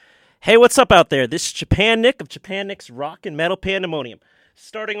Hey, what's up out there? This is Japan Nick of Japan Nick's Rock and Metal Pandemonium.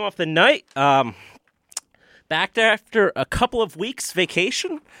 Starting off the night, back after a couple of weeks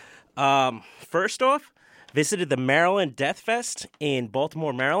vacation. First off, visited the Maryland Death Fest in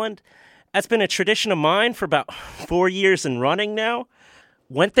Baltimore, Maryland. That's been a tradition of mine for about 4 years and running now.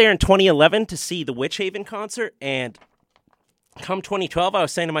 Went there in 2011 to see the Witch Haven concert, and come 2012, I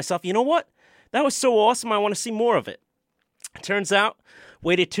was saying to myself, you know what? That was so awesome, I want to see more of it. Turns out,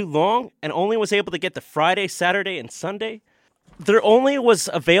 waited too long and only was able to get the Friday, Saturday, and Sunday. There only was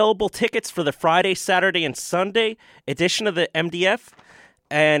available tickets for the Friday, Saturday, and Sunday edition of the MDF,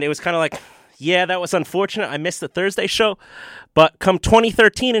 and it was kind of like, yeah, that was unfortunate. I missed the Thursday show, but come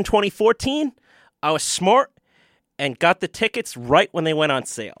 2013 and 2014, I was smart and got the tickets right when they went on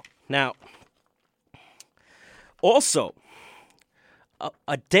sale. Now, also,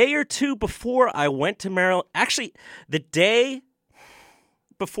 a day or two before I went to Maryland, actually, the day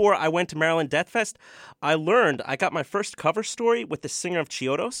before I went to Maryland Death Fest, I learned I got my first cover story with the singer of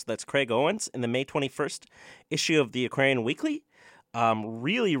Chiodos, that's Craig Owens, in the May 21st issue of the Aquarian Weekly.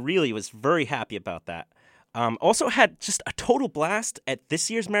 Really was very happy about that. Also had just a total blast at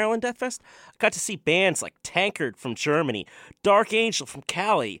this year's Maryland Death Fest. I got to see bands like Tankard from Germany, Dark Angel from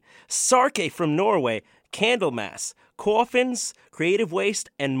Cali, Sarke from Norway, Candlemass, Coffins, Creative Waste,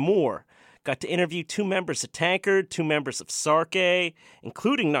 and more. Got to interview two members of Tankard, two members of Sarke,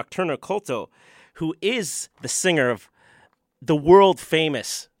 including Nocturno Culto, who is the singer of the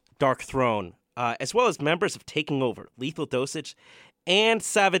world-famous Dark Throne, as well as members of Taking Over, Lethal Dosage, and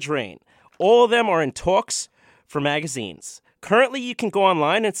Savage Rain. All of them are in talks for magazines. Currently, you can go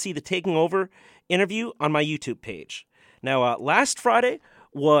online and see the Taking Over interview on my YouTube page. Now, last Friday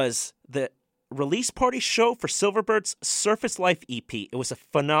was the release party show for Silverbird's Surface Life EP. It was a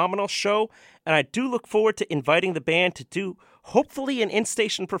phenomenal show, and I do look forward to inviting the band to do, hopefully, an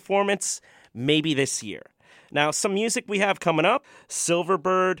in-station performance maybe this year. Now, some music we have coming up,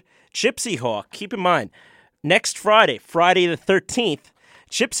 Silverbird, Gypsy Hawk. Keep in mind, next Friday, Friday the 13th,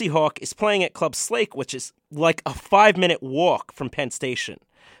 Gypsy Hawk is playing at Club Slake, which is like a 5-minute walk from Penn Station.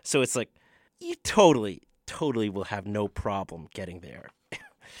 So it's like, you totally will have no problem getting there.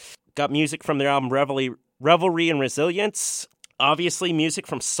 Got music from their album Revelry and Resilience. Obviously, music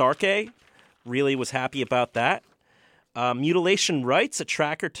from Sarke. Really was happy about that. Mutilation Rights, a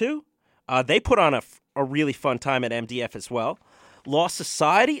track or two. They put on a really fun time at MDF as well. Lost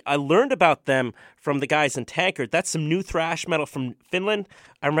Society, I learned about them from the guys in Tankard. That's some new thrash metal from Finland.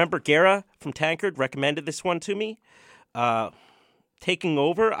 I remember Gera from Tankard recommended this one to me. Taking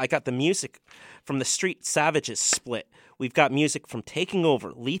Over, I got the music from the Street Savages split. We've got music from Taking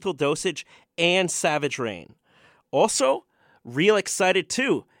Over, Lethal Dosage, and Savage Rain. Also, real excited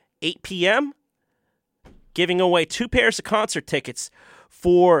too, 8 p.m., giving away 2 pairs of concert tickets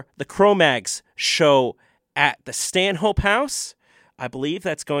for the Cro-Mags show at the Stanhope House. I believe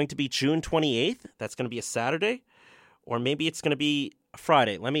that's going to be June 28th. That's going to be a Saturday, or maybe it's going to be a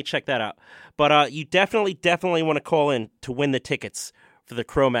Friday. Let me check that out. But you definitely want to call in to win the tickets for the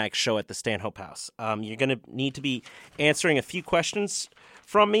Cro-Mags show at the Stanhope House. You're going to need to be answering a few questions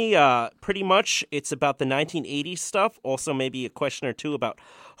from me. Pretty much, it's about the 1980s stuff. Also, maybe a question or two about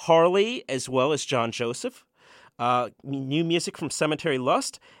Harley, as well as John Joseph. New music from Cemetery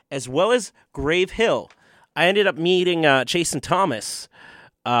Lust, as well as Grave Hill. I ended up meeting Jason Thomas,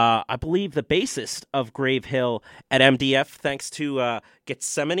 I believe the bassist of Grave Hill at MDF, thanks to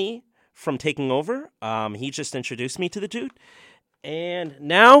Gethsemane from Taking Over. He just introduced me to the dude. And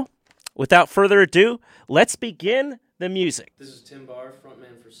now, without further ado, let's begin the music. This is Tim Barr,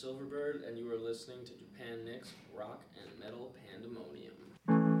 frontman for Silverbird, and you are listening to Japan Nick's Rock and Metal Pandemonium.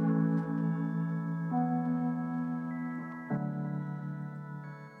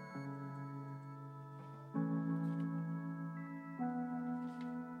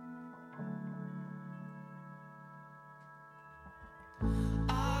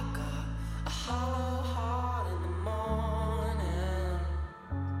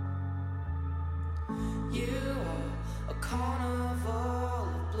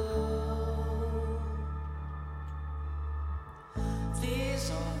 The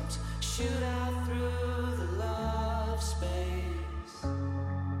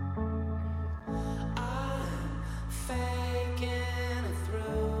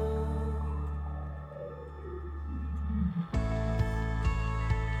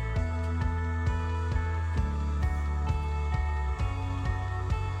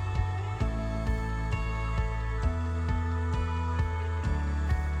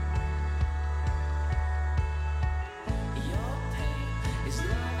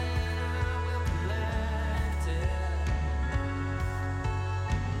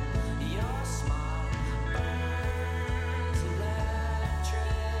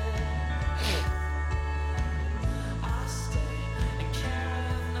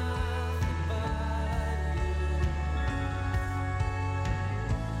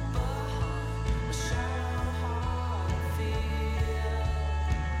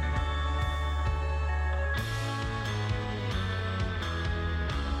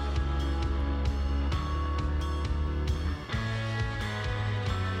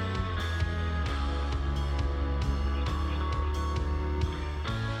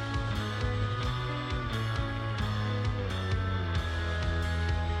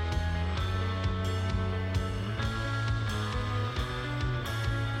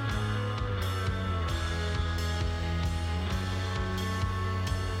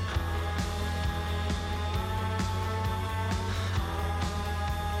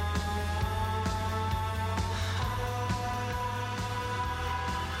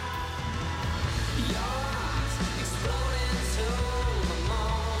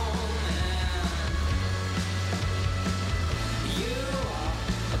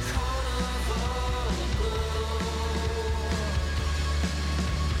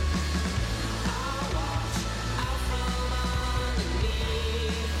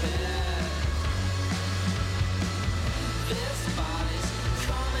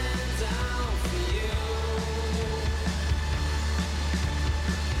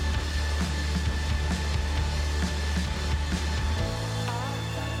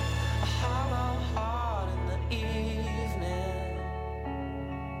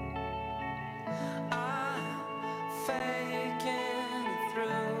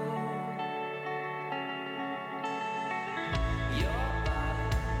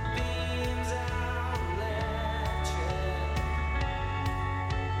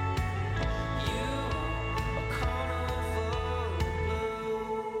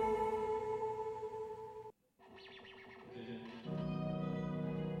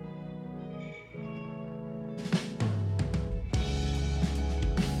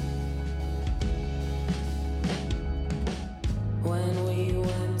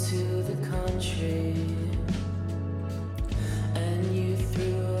tree and you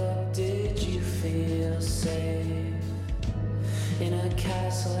threw up, did you feel safe? In a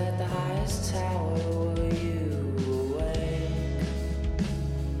castle at the highest tower, were you awake?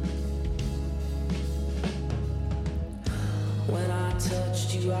 When I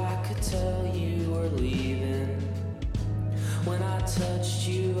touched you, I could tell you were leaving. When I touched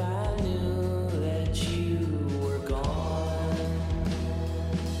you, I knew that you were gone.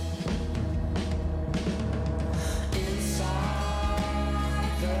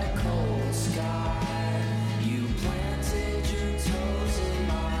 Inside the cold sky, you planted your toes in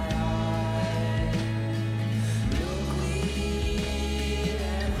my eye. Milkweed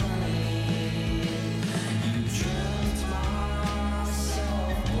and honey, you dreamt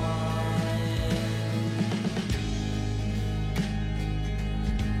myself blind.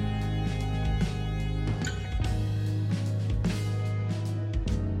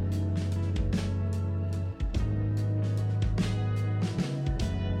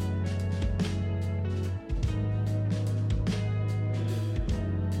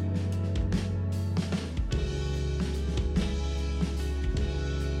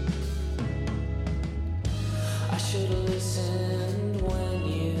 I should've listened when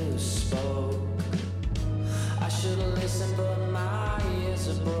you spoke. I should've listened, but my ears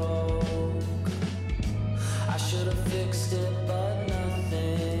are broke. I should've fixed it, but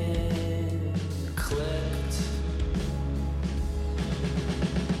nothing clicked.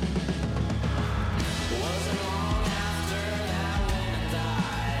 Wasn't long after that woman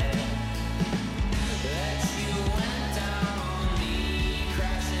died that you went down on me,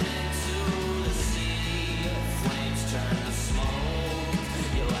 crashing into the sea. Flames turned to smoke.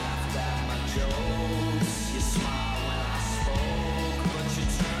 You laughed at my jokes. You smiled when I spoke, but you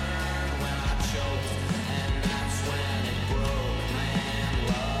turned when I choked, and that's when it broke. Man,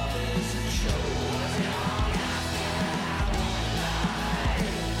 love is a joke. Wasn't long after that woman died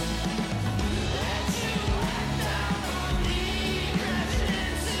that you went down on me, crashing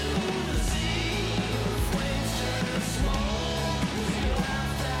into the sea. Flames turned to smoke. You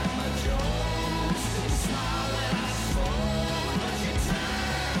laughed at my jokes. You smiled when I spoke, but you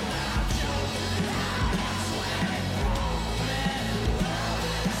turned when I choked. Now that's when it broke. Man, love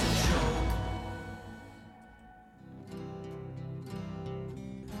is a joke.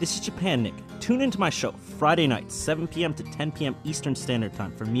 This is Japan Nick. Tune into my show Friday nights, 7 p.m. to 10 p.m. Eastern Standard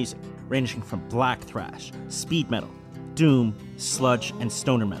Time for music ranging from black thrash, speed metal, doom, sludge, and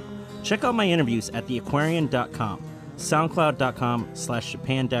stoner metal. Check out my interviews at theaquarian.com,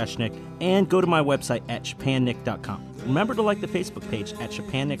 soundcloud.com/Japan-Nick, and go to my website at japannick.com. Remember to like the Facebook page at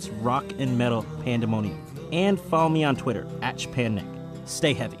Japan Nick's Rock and Metal Pandemonium, and follow me on Twitter at JapanNick.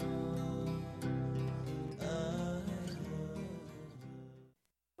 Stay heavy.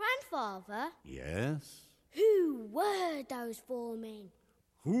 Grandfather, Yes? who were those four men?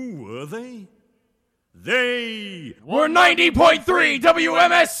 Who were they? They We're 90.3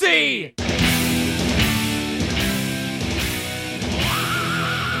 WMSC!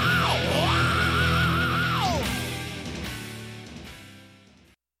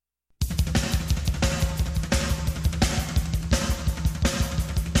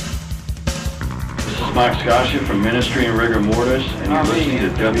 This is Mike Scoscia from Ministry and Rigor Mortis, and you're listening to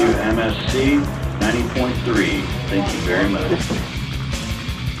WMSC 90.3. Thank you very much.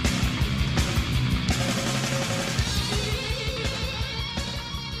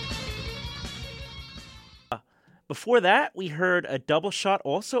 Before that, we heard a double shot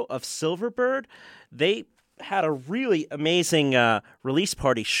also of Silverbird. They had a really amazing release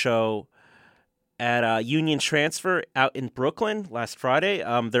party show at Union Transfer out in Brooklyn last Friday.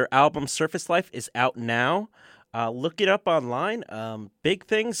 Their album Surface Life is out now. Look it up online. Big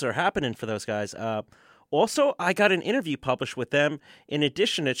things are happening for those guys. Also, I got an interview published with them in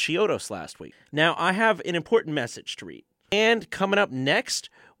addition to Chiodos last week. Now, I have an important message to read. And coming up next,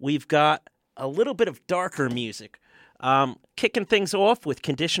 we've got a little bit of darker music. Kicking things off with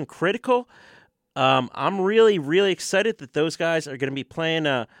Condition Critical. I'm really, really excited that those guys are going to be playing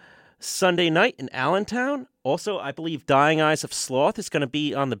Sunday night in Allentown. Also, I believe Dying Eyes of Sloth is going to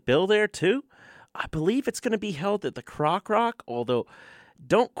be on the bill there, too. I believe it's going to be held at the Croc Rock, although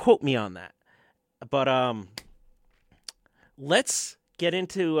don't quote me on that. But let's get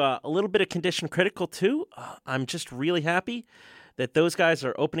into a little bit of Condition Critical, too. I'm just really happy that those guys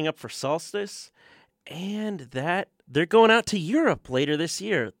are opening up for Solstice and that they're going out to Europe later this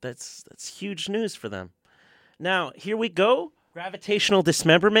year. That's huge news for them. Now, here we go. Gravitational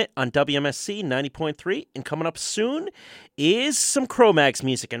Dismemberment on WMSC 90.3. And coming up soon is some Cro-Mags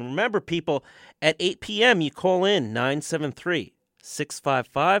music. And remember, people, at 8 p.m., you call in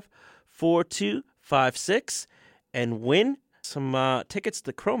 973-655-4669. 4256 and win some tickets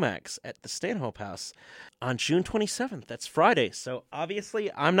to Chromax at the Stanhope House on June 27th. That's Friday. So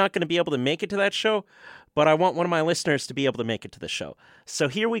obviously I'm not going to be able to make it to that show, but I want one of my listeners to be able to make it to the show. So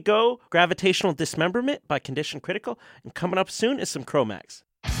here we go. Gravitational Dismemberment by Condition Critical. And coming up soon is some Chromax.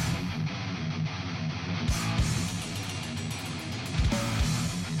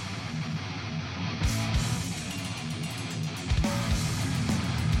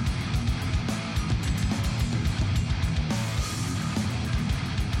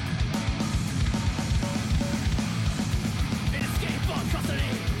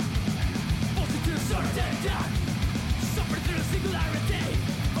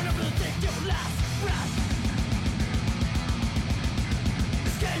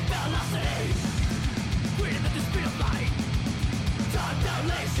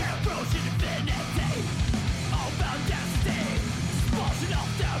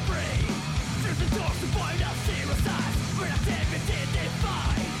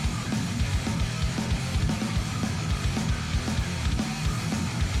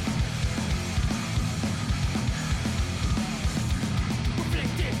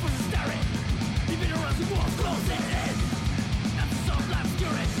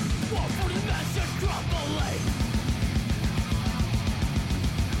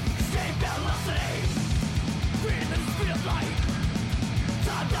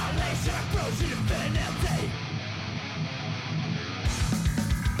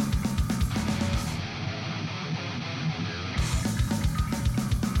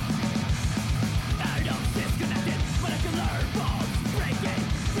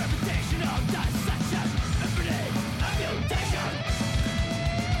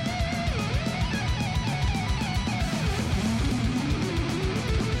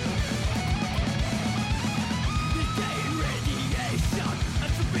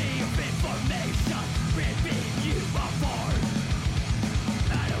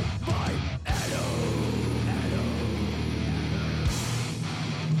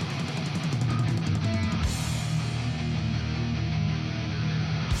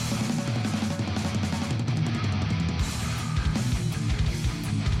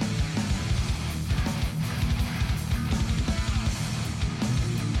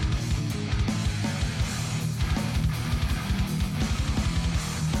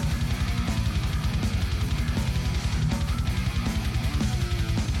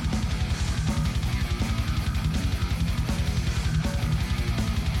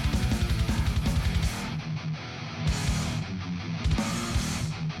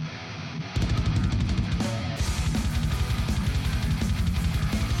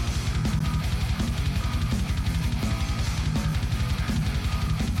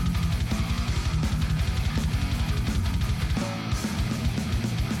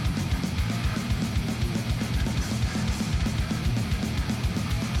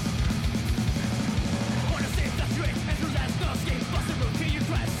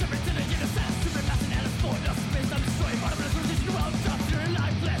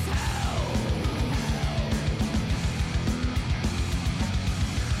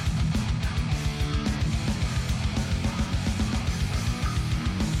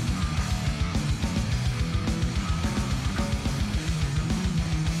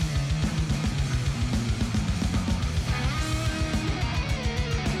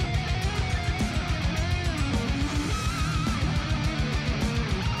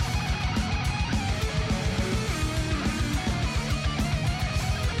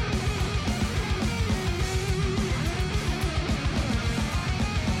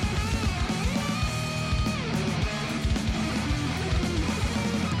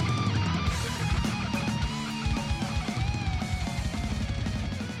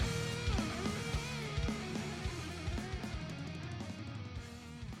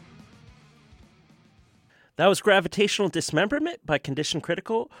 That was Gravitational Dismemberment by Condition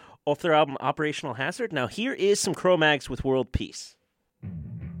Critical off their album Operational Hazard. Now here is some Cro-Mags with World Peace.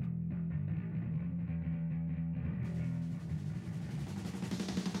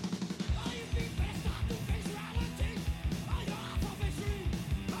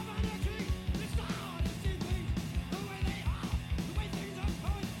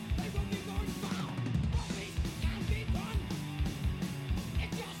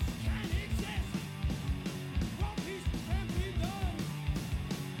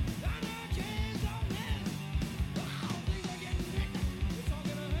 Anarchism is all things are getting written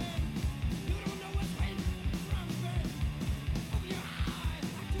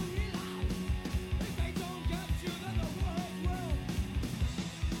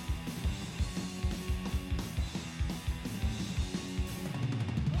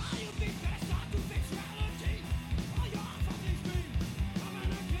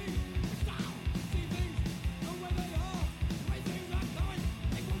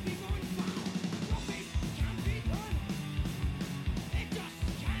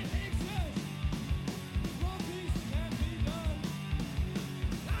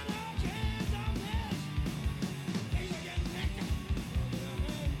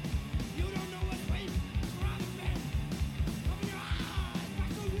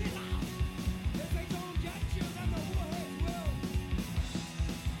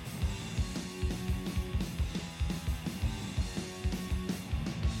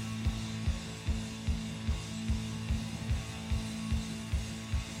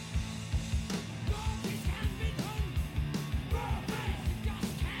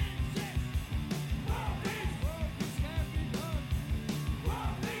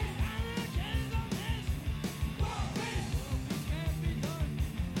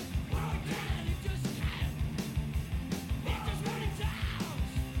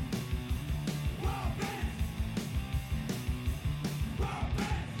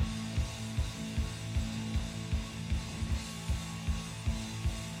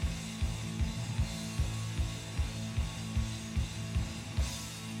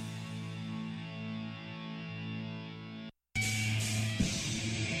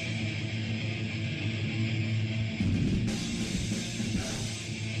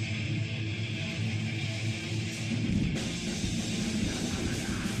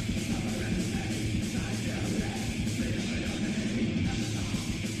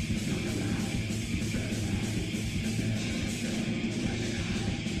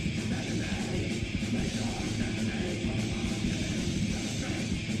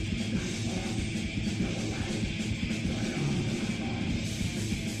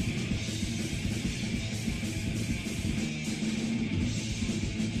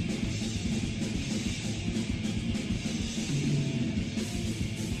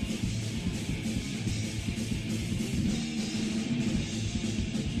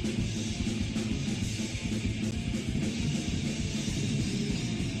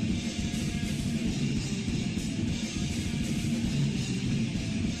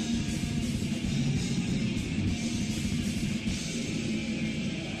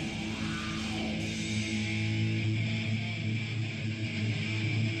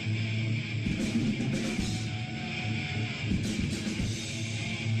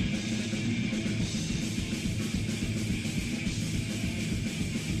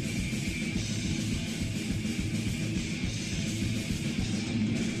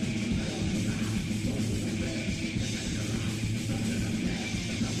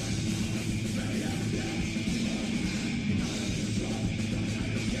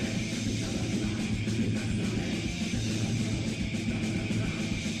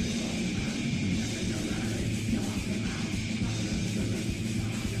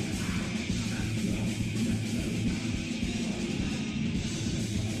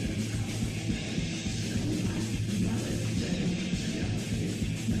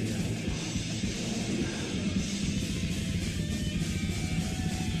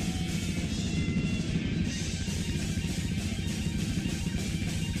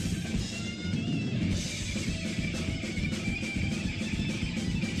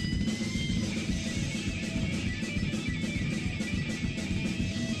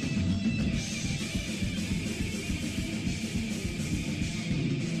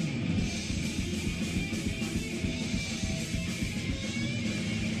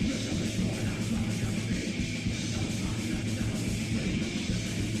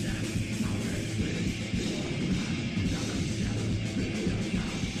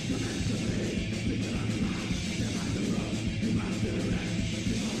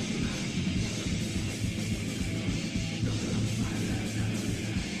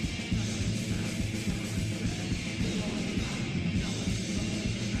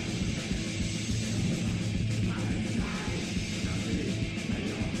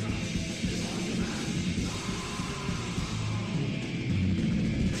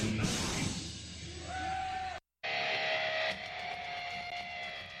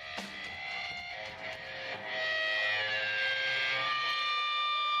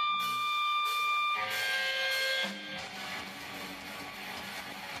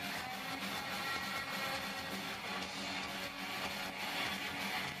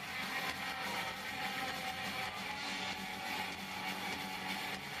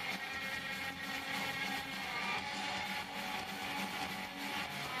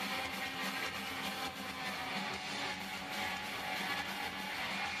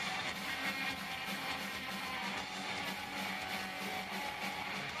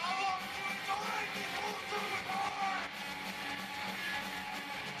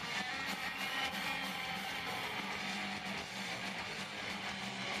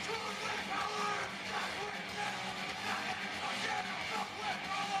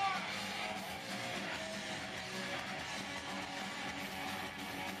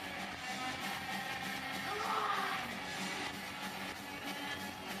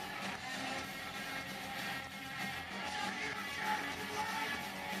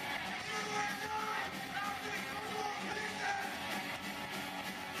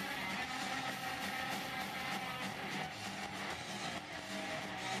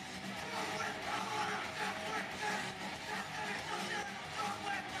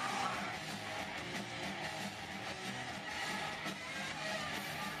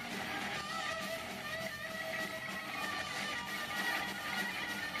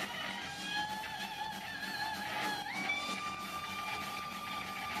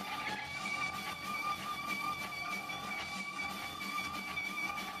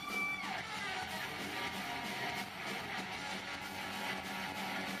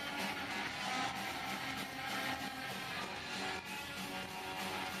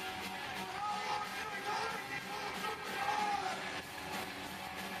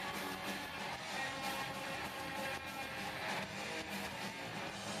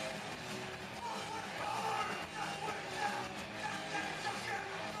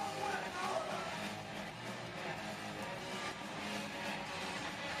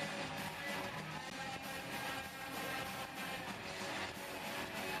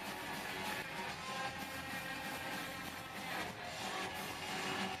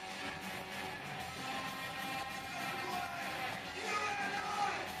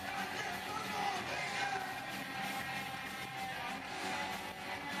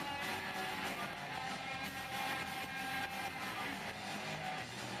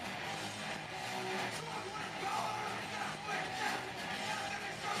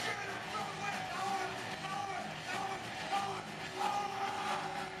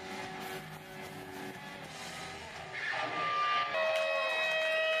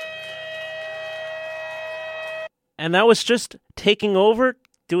And that was just taking over,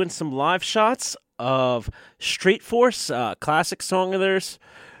 doing some live shots of Street Force, classic song of theirs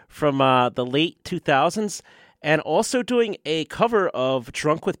from the late 2000s, and also doing a cover of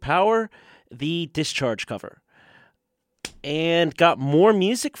Drunk with Power, the Discharge cover. And got more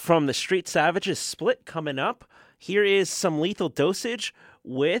music from the Street Savages split coming up. Here is some Lethal Dosage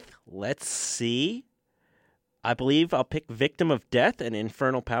with, let's see, I believe I'll pick Victim of Death and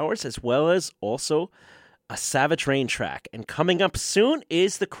Infernal Powers, as well as also a Savage Rain track. And coming up soon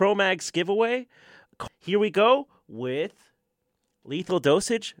is the Cro-Mags giveaway. Here we go with Lethal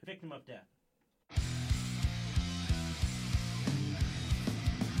Dosage, Victim of Death.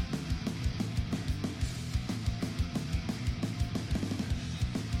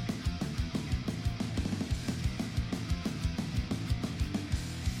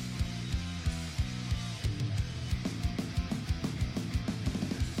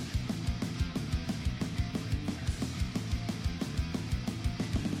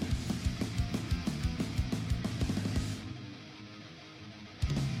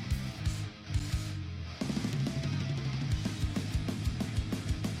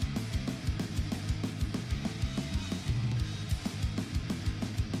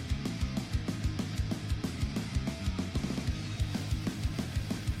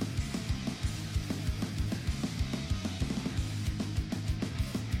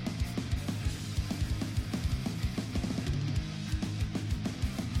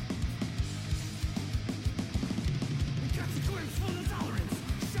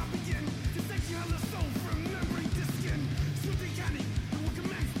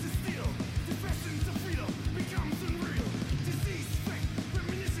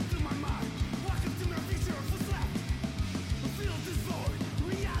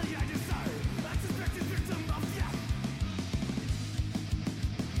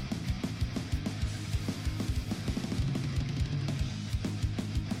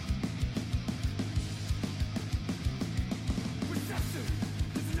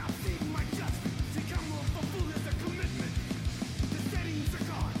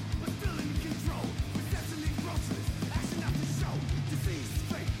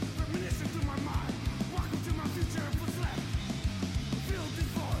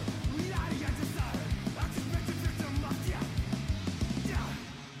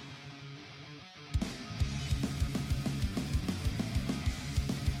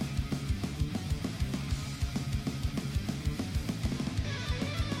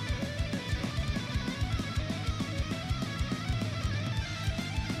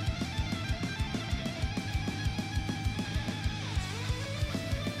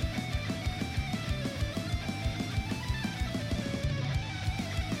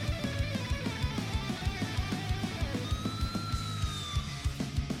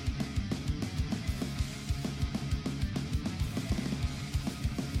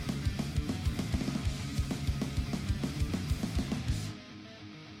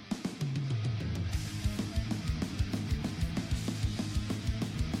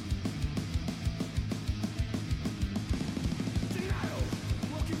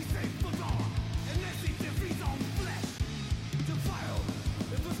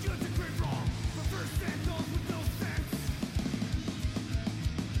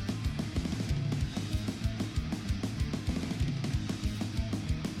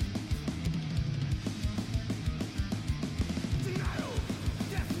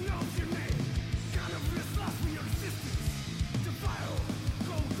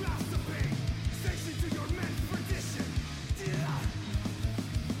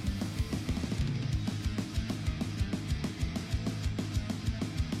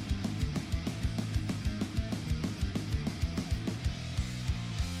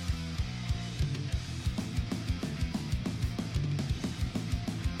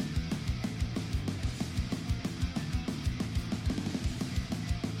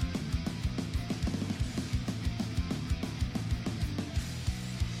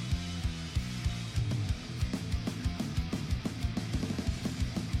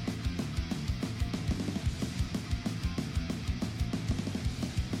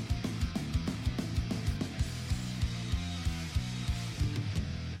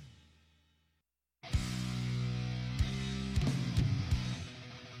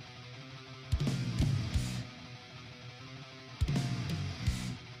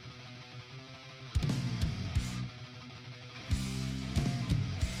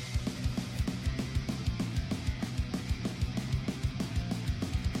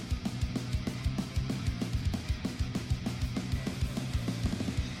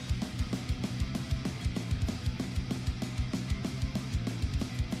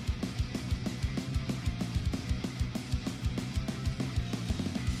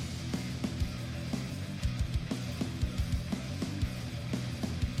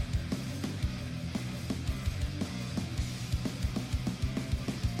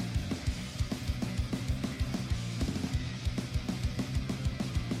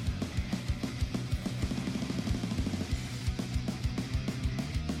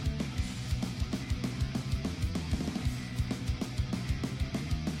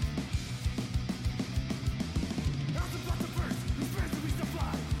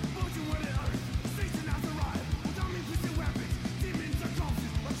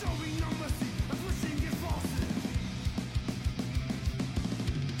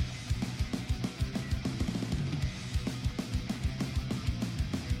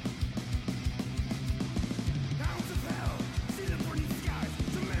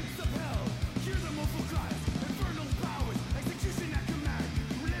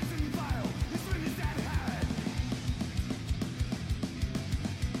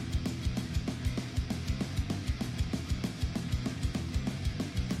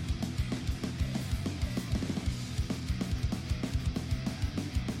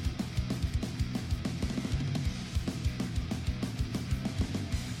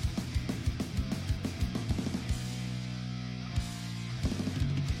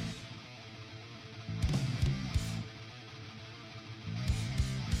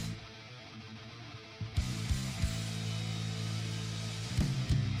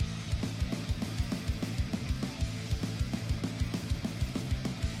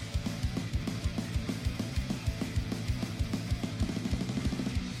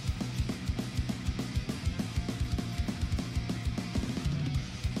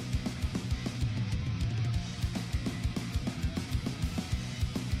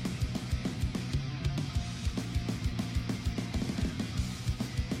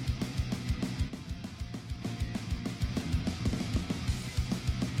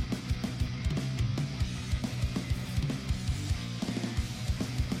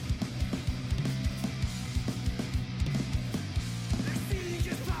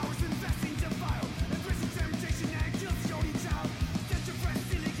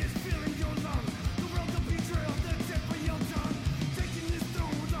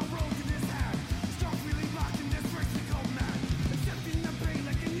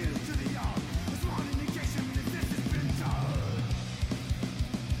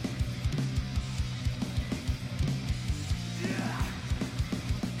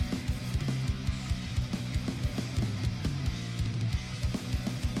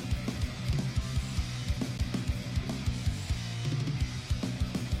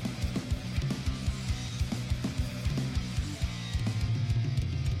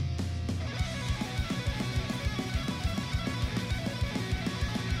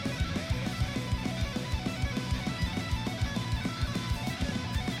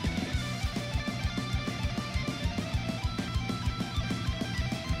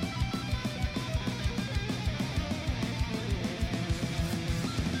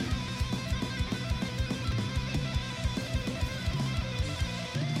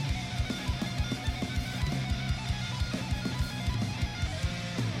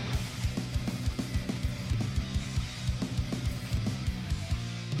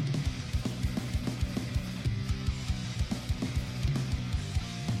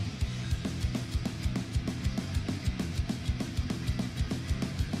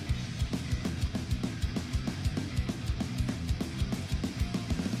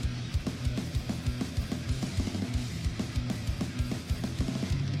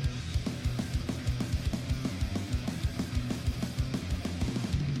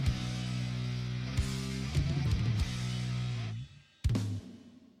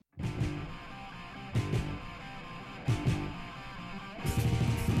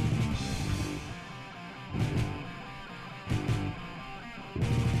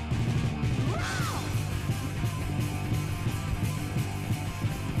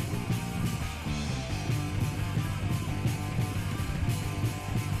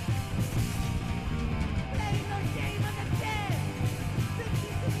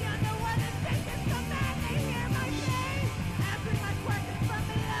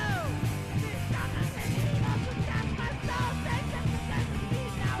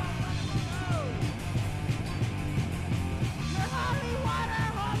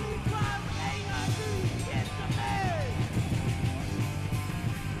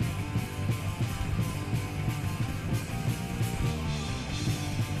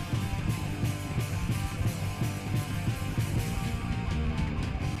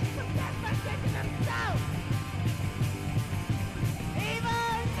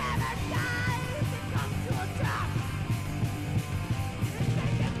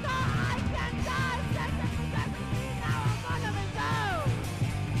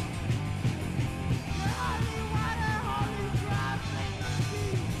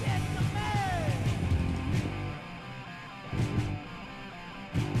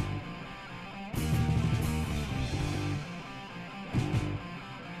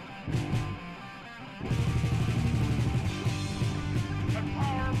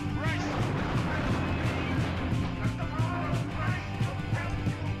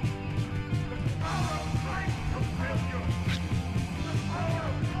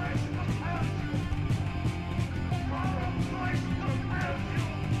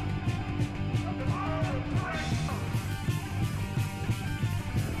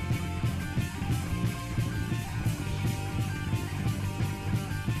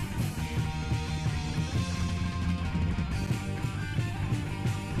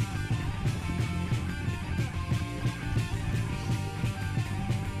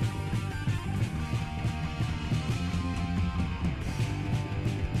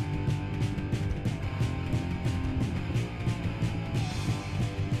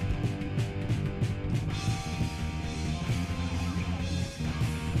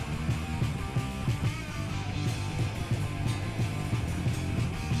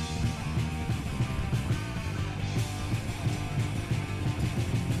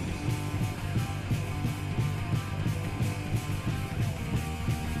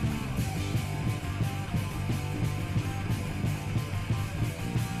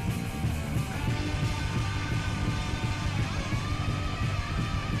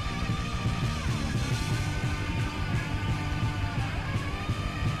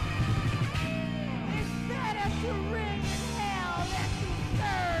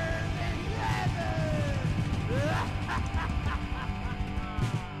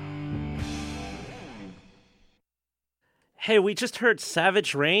 Hey, we just heard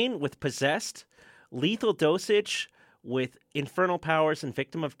Savage Rain with Possessed, Lethal Dosage with Infernal Powers and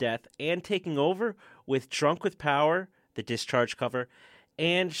Victim of Death, and Taking Over with Drunk with Power, the Discharge cover,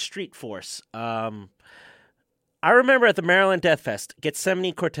 and Street Force. I remember at the Maryland Death Fest,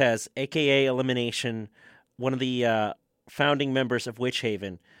 Gethsemane Cortez, a.k.a. Elimination, one of the founding members of Witch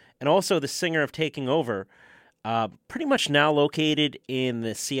Haven, and also the singer of Taking Over, pretty much now located in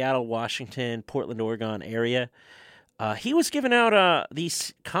the Seattle, Washington, Portland, Oregon area. He was giving out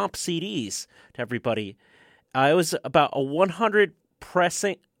these comp CDs to everybody. It was about a 100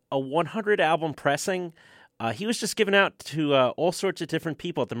 album pressing. He was just giving out to all sorts of different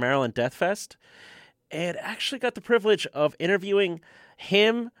people at the Maryland Death Fest, and actually got the privilege of interviewing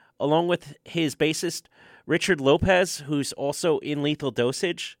him along with his bassist Richard Lopez, who's also in Lethal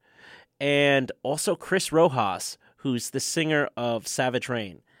Dosage, and also Chris Rojas, who's the singer of Savage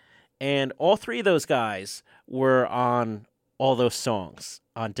Rain. And all three of those guys were on all those songs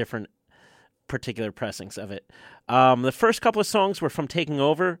on different particular pressings of it. The first couple of songs were from Taking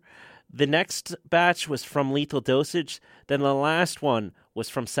Over. The next batch was from Lethal Dosage. Then the last one was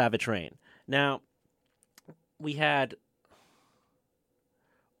from Savage Rain. Now, we had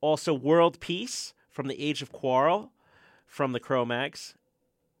also World Peace from the Age of Quarrel from the Cro-Mags.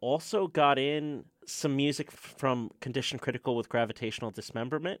 Also got in some music from Condition Critical with Gravitational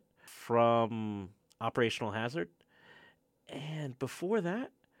Dismemberment from Operational Hazard. And before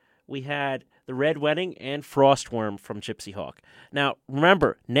that, we had The Red Wedding and Frostworm from Gypsy Hawk. Now,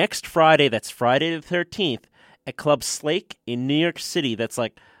 remember, next Friday, that's Friday the 13th, at Club Slake in New York City, that's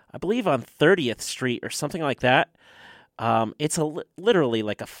like, I believe on 30th Street or something like that. It's literally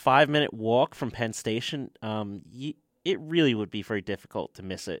like a 5-minute walk from Penn Station. It really would be very difficult to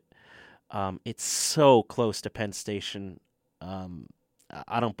miss it. It's so close to Penn Station.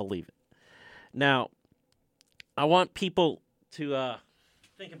 I don't believe it. Now, I want people to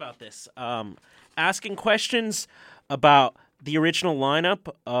think about this. Asking questions about the original lineup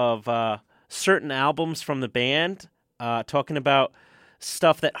of certain albums from the band, talking about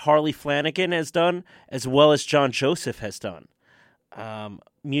stuff that Harley Flanagan has done, as well as John Joseph has done.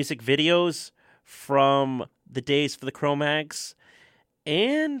 Music videos from the days for the Cro-Mags,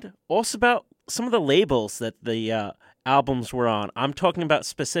 and also about some of the labels that the albums were on. I'm talking about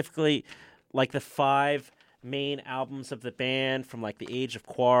specifically like the 5 main albums of the band from like the Age of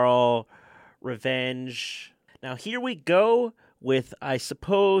Quarrel, Revenge. Now here we go with, I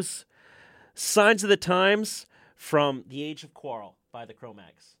suppose, Signs of the Times from the Age of Quarrel by the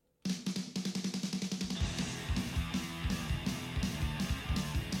Cro-Mags.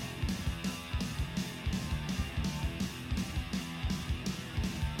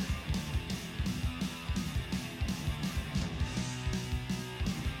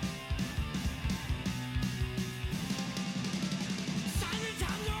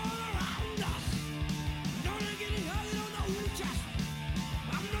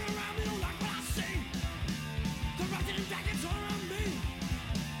 Jackets all around me.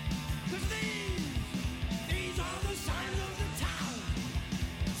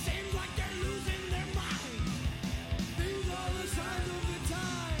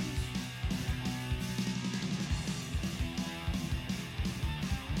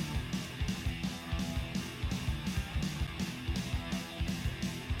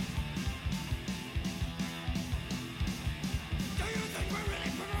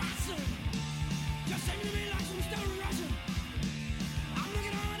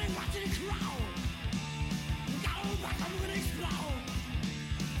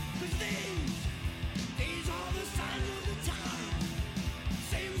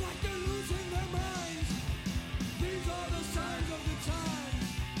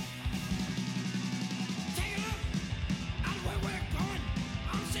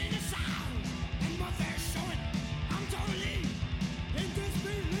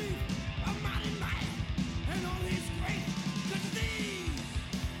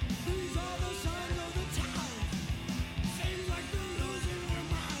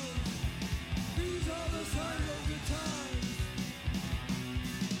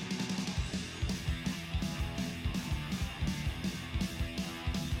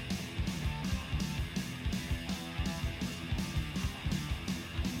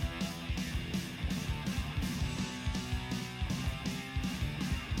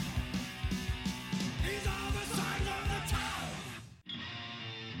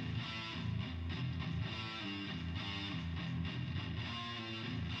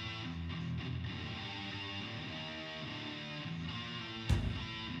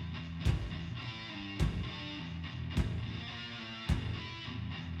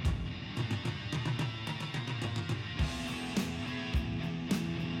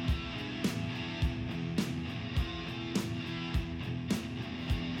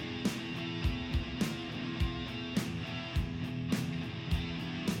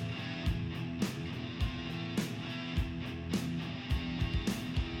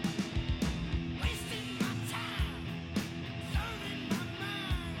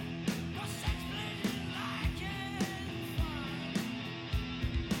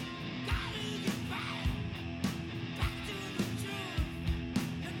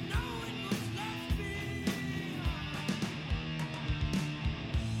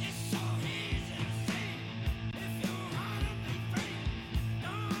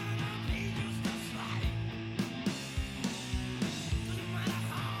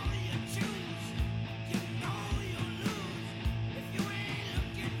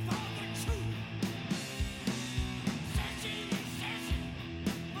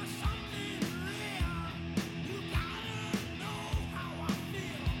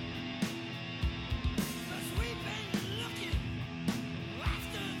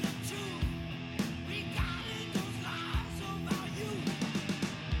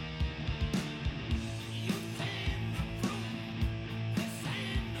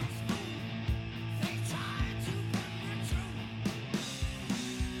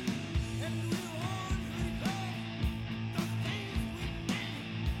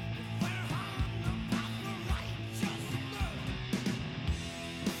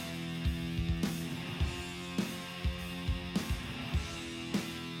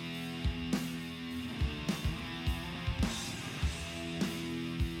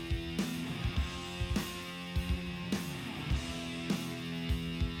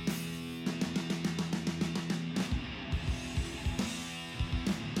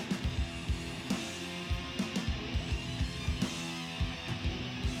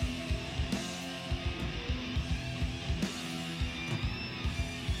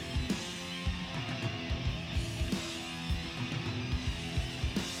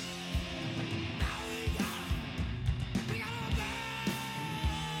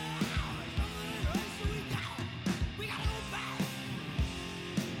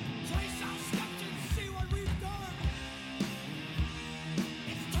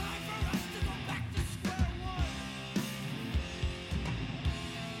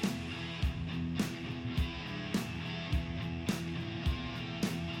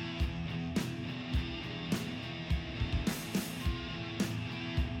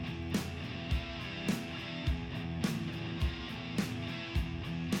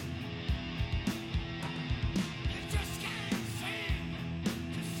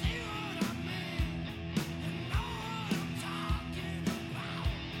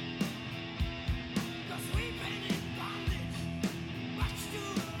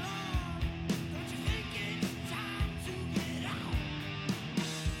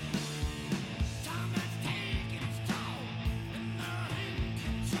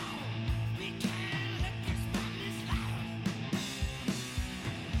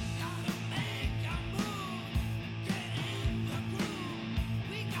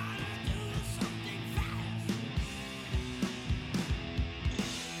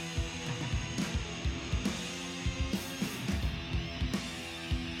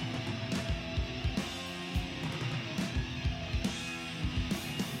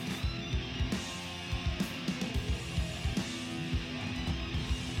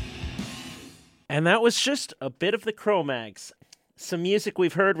 And that was just a bit of the Cro-Mags. Some music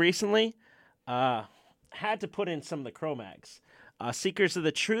we've heard recently. Had to put in some of the Cro-Mags. Seekers of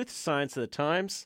the Truth, Signs of the Times.